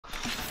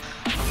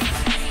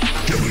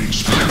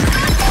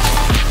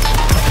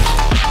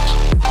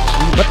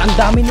Ba't ang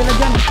dami nila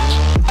dyan?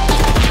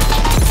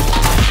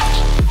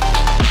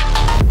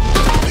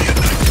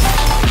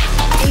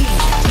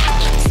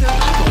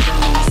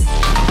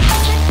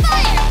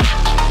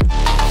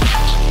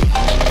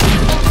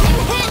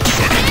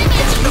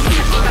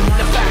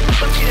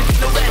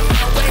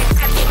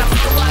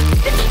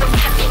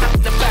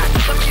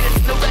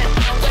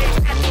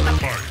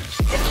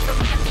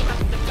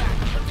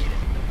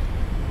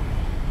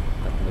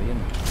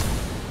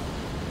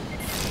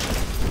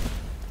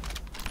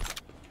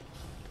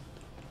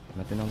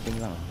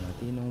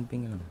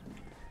 Tinomping lang.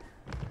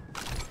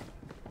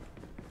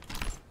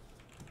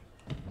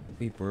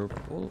 Uy,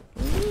 purple.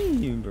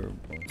 Uy,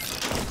 purple.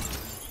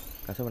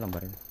 Kaso walang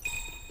baril.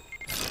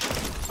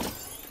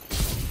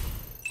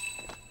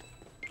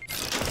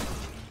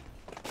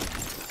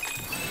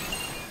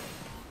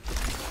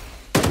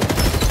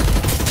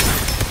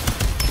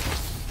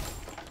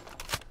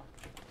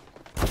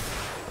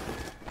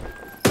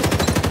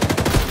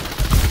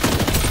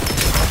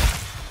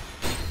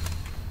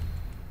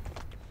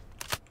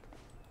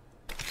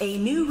 A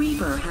new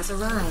Reaper has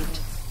arrived.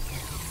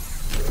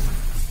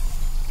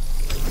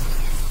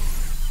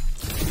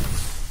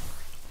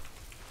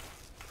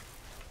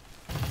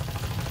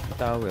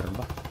 Tower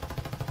ba?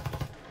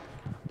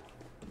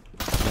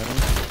 Meron.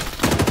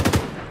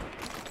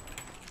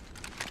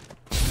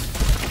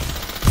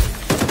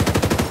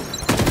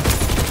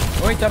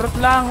 Oy, charot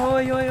lang.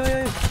 Oy, oy, oy,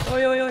 oy.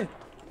 Oy, oy, oy.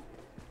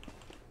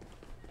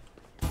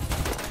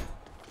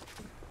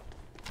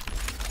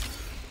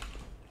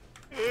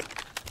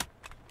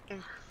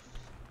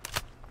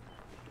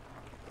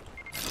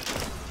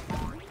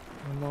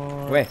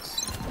 Weh.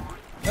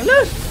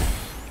 Alas!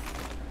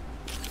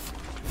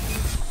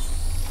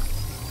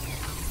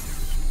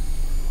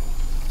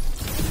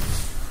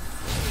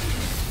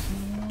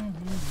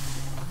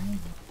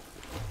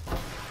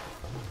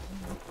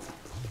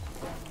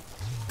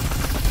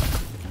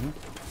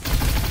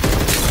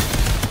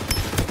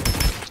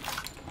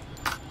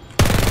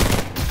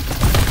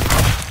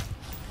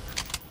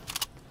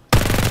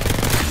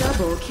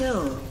 Double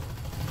kill.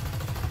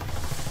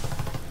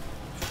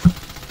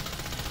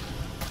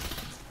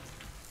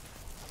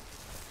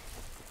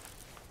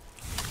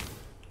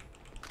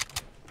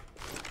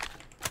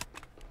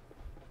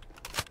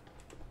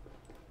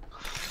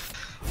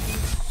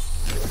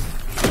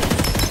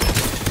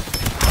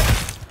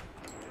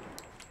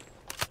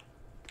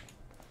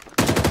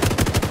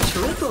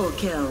 Triple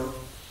kill.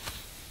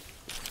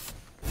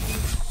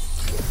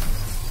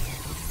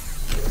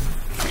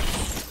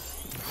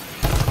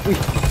 Uy.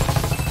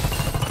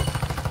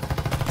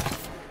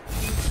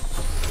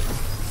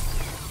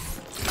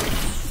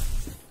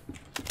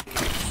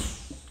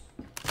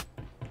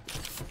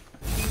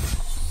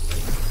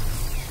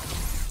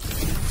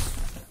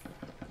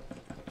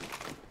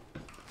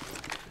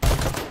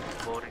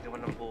 Boring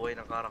naman ang buhay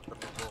ng karakter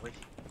ng Boki.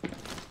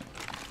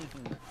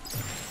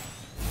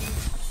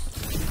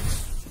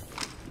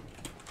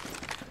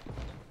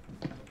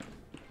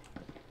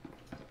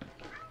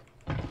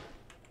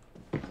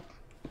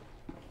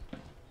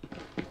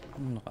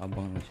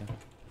 Nakaabang na siya.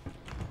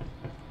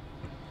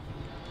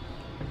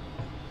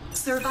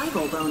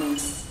 Survival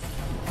bonus.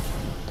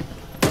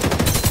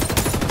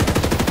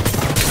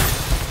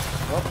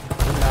 Oh,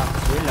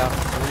 relax.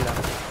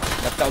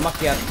 Dapat ka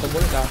umakyat,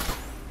 tubol ka.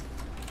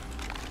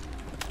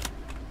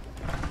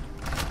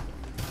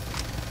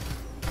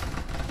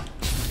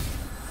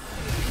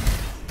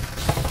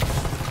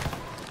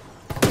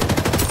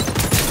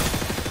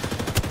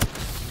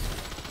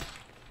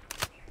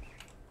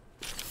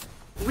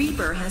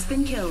 Reaper has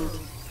been killed.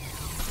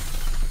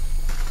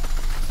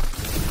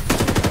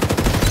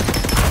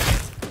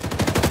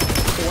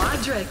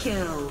 Quadra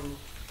kill.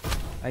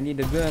 I need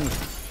a gun.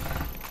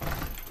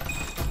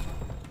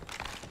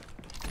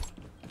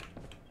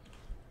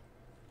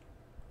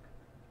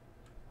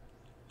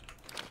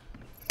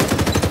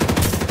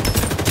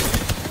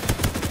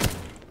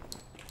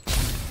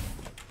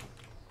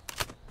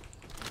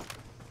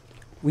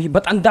 Uy,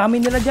 ba't ang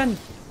dami nila dyan?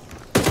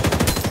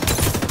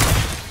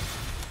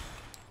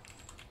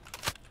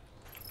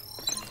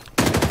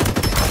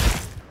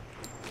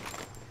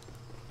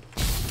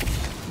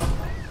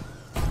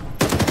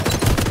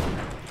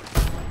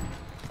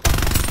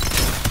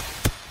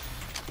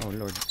 Oh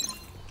Lord.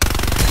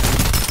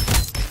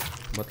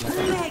 Bot lang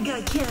sa Mega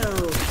kill.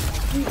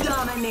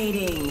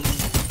 Dominating.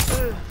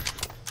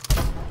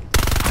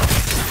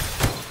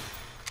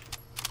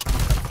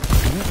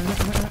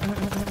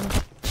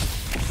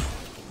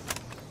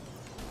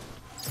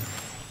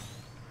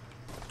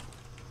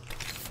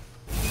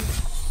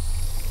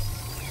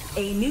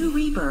 A new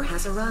Reaper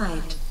has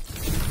arrived.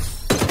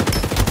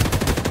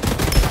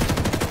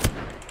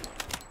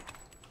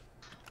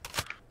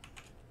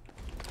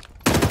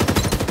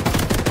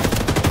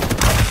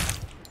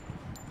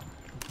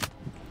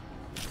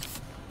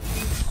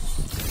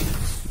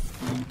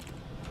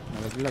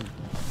 Nalaglag.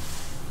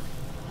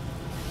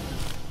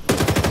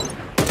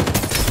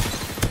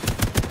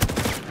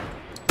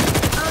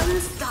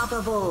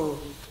 Unstoppable.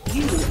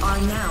 You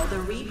are now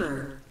the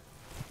Reaper.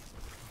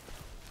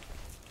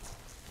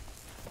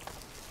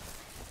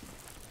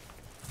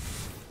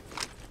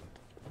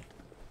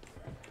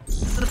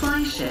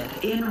 Supply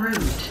ship en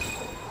route.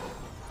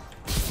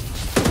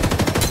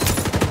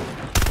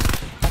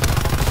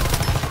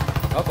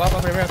 Up,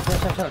 relax.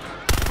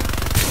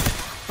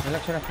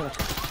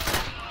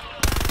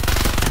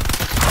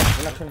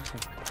 Relax.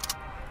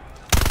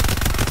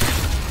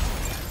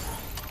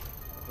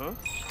 Huh?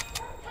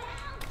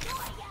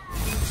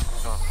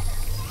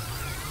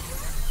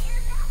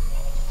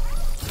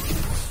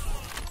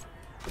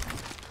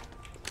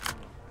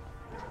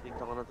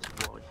 Tignan ko na ito sa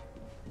buhay.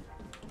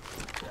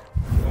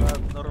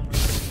 Normal.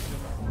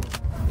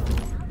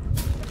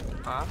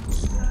 Ha?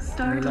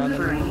 Start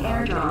delivering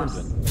airdrops.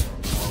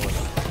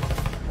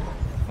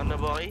 Ano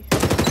ba kayo?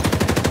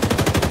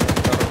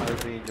 Normal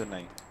video na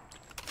yun.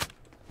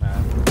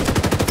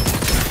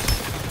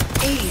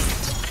 Ace.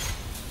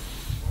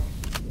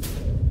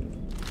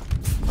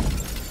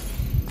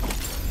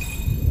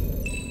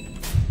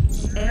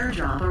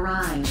 Airdrop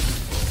arrived.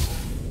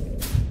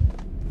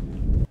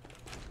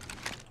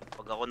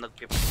 Pag ako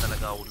nag-pip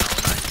talaga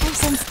una-una. I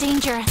sense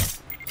danger.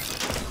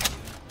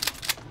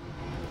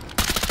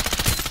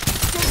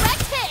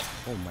 Direct hit!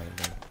 Oh my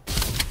god.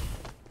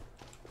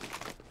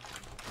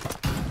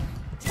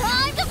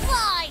 Time to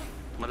fly!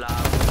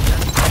 Malabo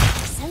yan.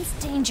 I sense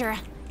danger.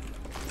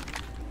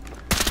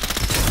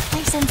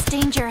 I sense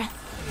danger.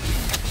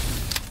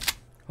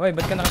 Hoy,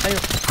 ba't ka nakatayo?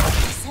 I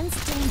sense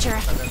danger.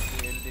 Tagal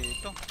PL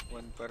dito.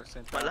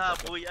 1%.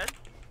 Malabo yan.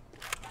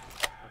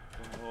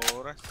 Tatlong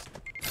oras.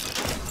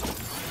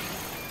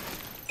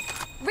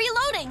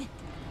 Reloading!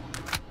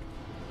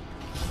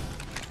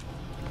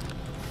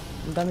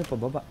 Ang dami pa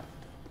baba.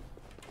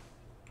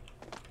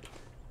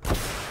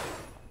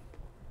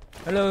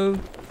 Hello.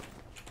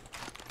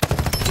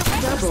 I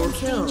Double sense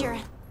kill. danger.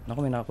 Naku,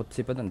 may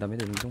nakakutsi pa doon. Dami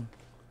doon.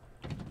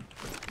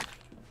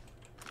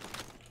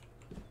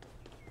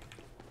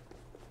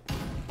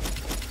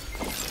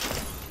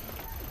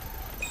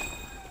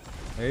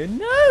 Ay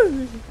no!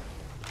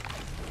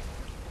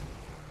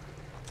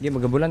 Sige,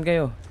 magabulan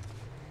kayo.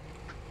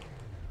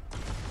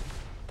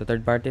 To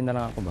third party na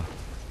lang ako ba?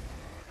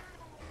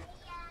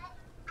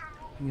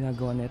 Ang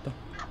ginagawa na ito.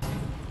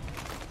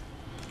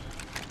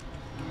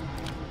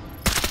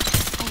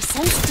 I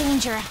sense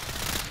danger.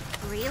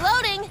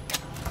 Reloading!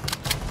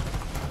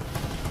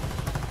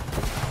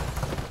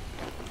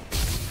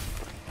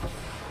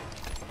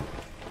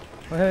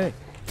 Hey!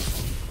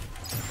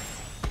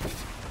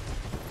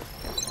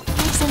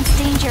 I sense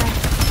danger.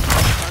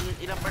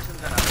 Ilang person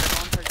ka na?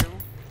 Ilang sa mo?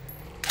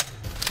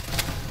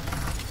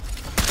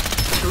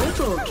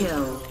 Triple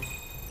kill.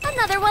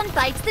 Another one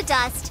bites the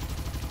dust.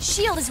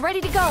 Shield is ready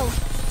to go.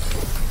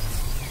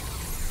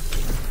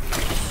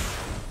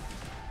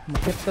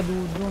 Makit ka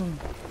dudong.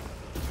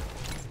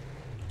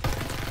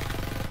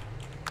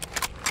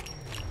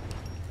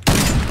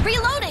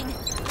 Reloading!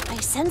 I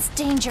sense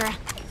danger.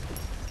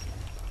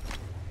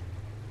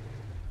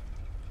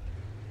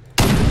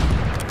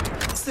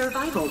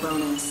 Survival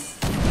bonus.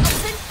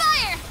 Open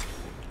fire!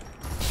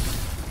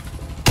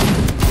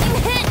 I'm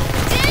hit!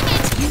 Dang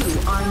it! You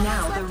are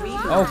now the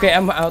Reaper. Okay,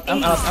 I'm out.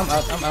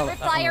 Never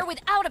fire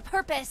without a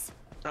purpose.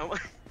 Tama.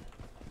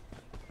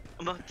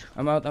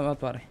 I'm out,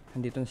 pare.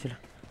 Andito na sila.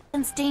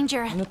 Sense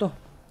danger. Ano to?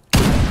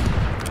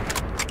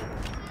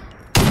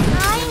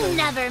 I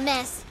never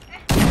miss.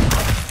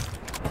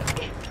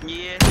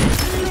 Yeah.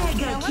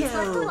 Mega No one's left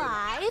kill.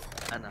 alive.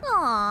 Ano?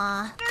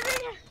 Aww.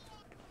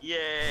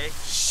 Yay.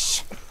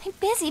 Shh! I'm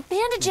busy May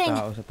bandaging.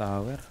 tao sa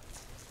tower.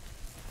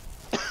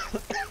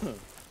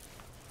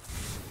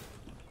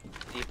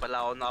 Hindi pala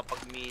ako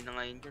nakapag-mina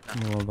ngayon dyan ah.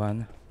 Bumaba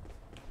na.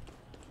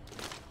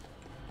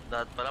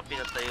 Dahil pala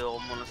pinatayo ko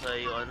muna sa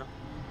iyo ano.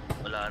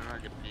 Wala na,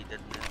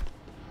 depleted na.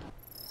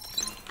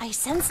 I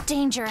sense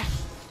danger.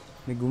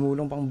 May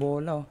gumulong pang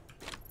bola oh.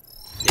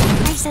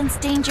 I sense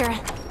danger.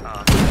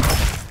 Ah,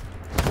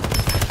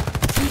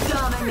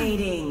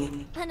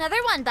 Dominating. Another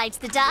one bites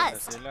the Na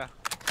dust. sila.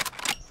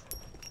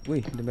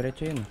 Uy,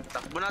 dumiretso yun.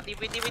 takbo na,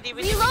 tipi.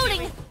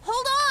 Reloading!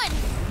 Hold on!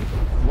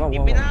 Wow.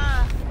 Tipi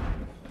na.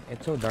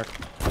 It's so dark.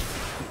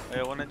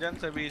 Ayoko na dyan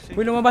sa BC.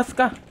 Uy, lumabas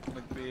ka!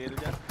 Nag-PL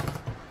dyan.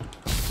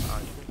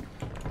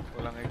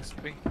 Walang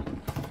XP.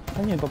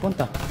 Saan yun?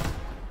 Papunta?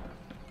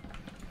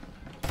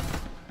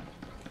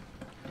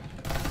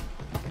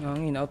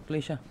 Hangin,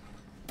 outplay siya.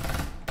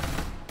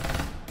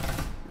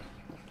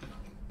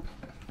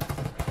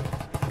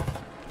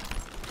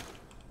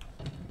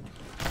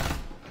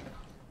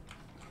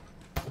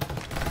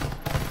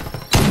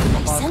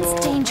 I sense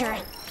danger.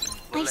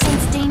 I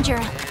sense danger.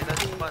 Eh,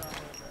 nasipat.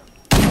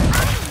 I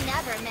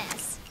never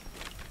miss.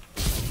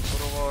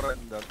 Puro ko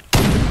random.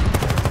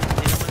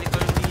 Hindi naman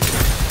ikaw yung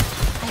leader.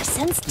 I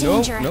sense No,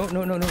 danger. no.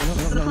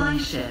 Supply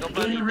ship Ikaw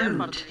ba en leader? route.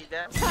 Party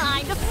leader?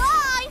 Time to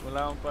fly! Wala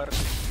akong party.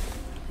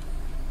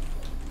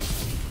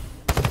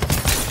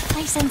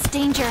 I sense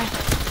danger.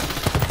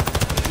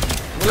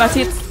 Wala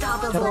sit!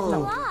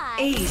 Unstoppable. Fly!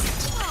 Ace.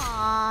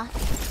 Aww.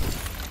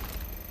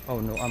 Oh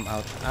no, I'm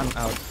out.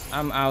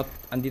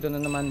 Andito na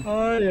naman.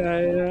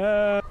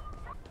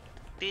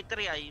 T3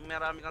 ay,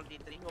 marami kang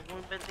T3. Huwag mo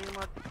ibenta yung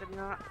mga T3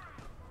 nga.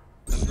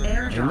 Nandun na.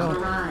 Airdrop Hello.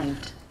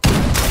 arrived.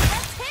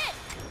 Let's hit!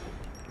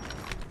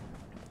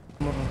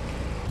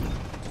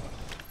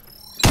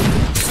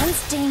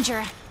 sense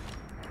danger.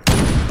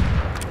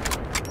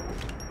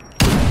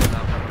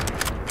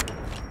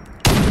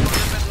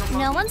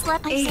 No one's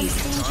left. I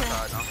sense danger.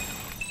 Ano?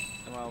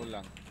 Tumaw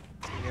lang.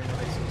 Bigyan mo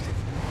na yung susi.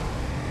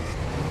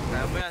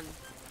 Kaya mo yan.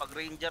 Pag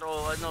ranger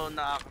o ano,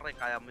 na-akre,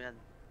 kaya mo yan.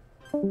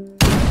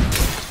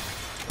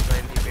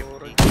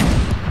 2050.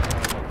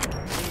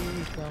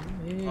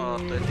 Oh,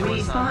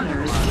 21 sa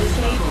Respawners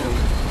disabled.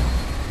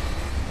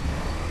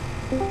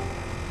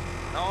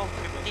 No,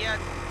 50 yan.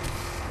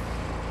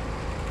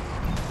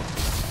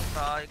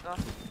 Tahay ka.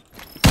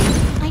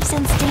 I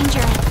sense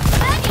danger.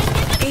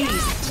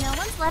 Ace. No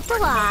one's left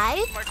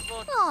alive.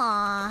 Smartphone.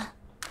 Aww.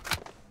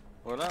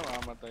 Wala,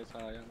 makamatay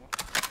sayang mo.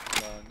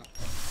 Wala na.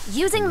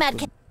 Using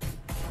medkit.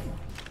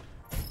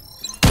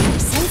 I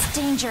sense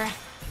danger.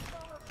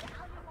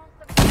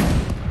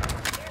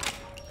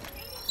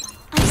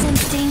 I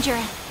sense danger.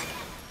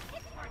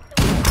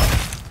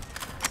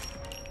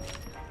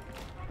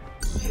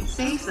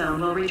 Safe zone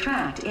will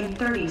retract in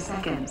 30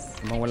 seconds.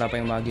 Habang wala pa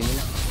yung magi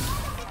nila.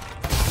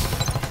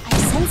 I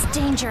sense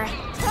danger.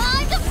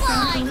 Time to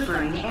fly!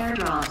 Delivering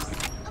airdrops.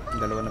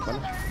 Dalawa na pala.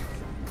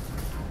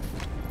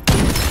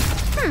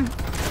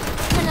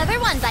 Another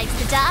one bites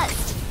the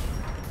dust.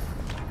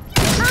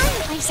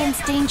 I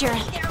sense danger.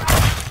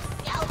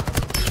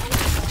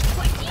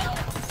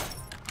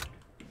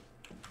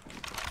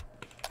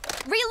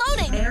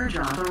 Reloading!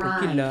 Airdrop Okay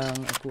arrived. lang.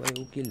 Ako ay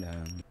okay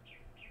lang.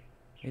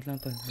 Wait lang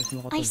tol. Rest mo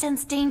ko I tol.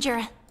 sense danger.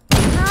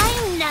 I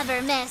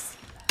never miss.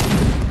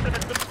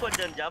 Nagdum squad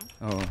dyan, Jam?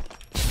 Oo.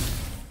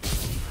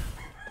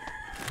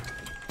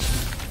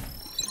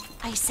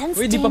 I sense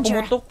Uy, di pa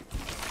danger. pumutok.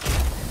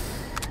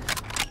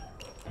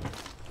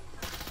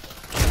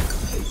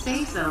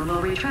 Safe zone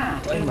will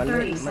retract Ay, in mali.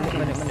 30 Mali.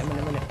 seconds.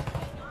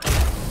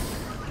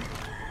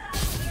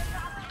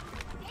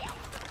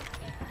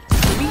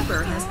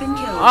 Reaper has been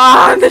killed.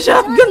 Ah!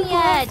 Na-shotgun! Not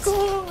yet.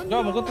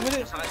 No, magkot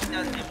tumili. Sa kanya,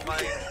 di mo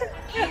kaya.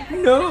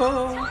 No!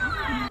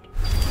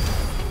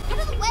 Out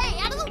of the way!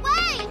 Out of the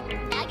way!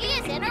 Maggie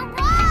is in a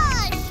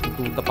rush!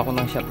 Tutap ako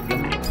ng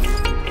shotgun.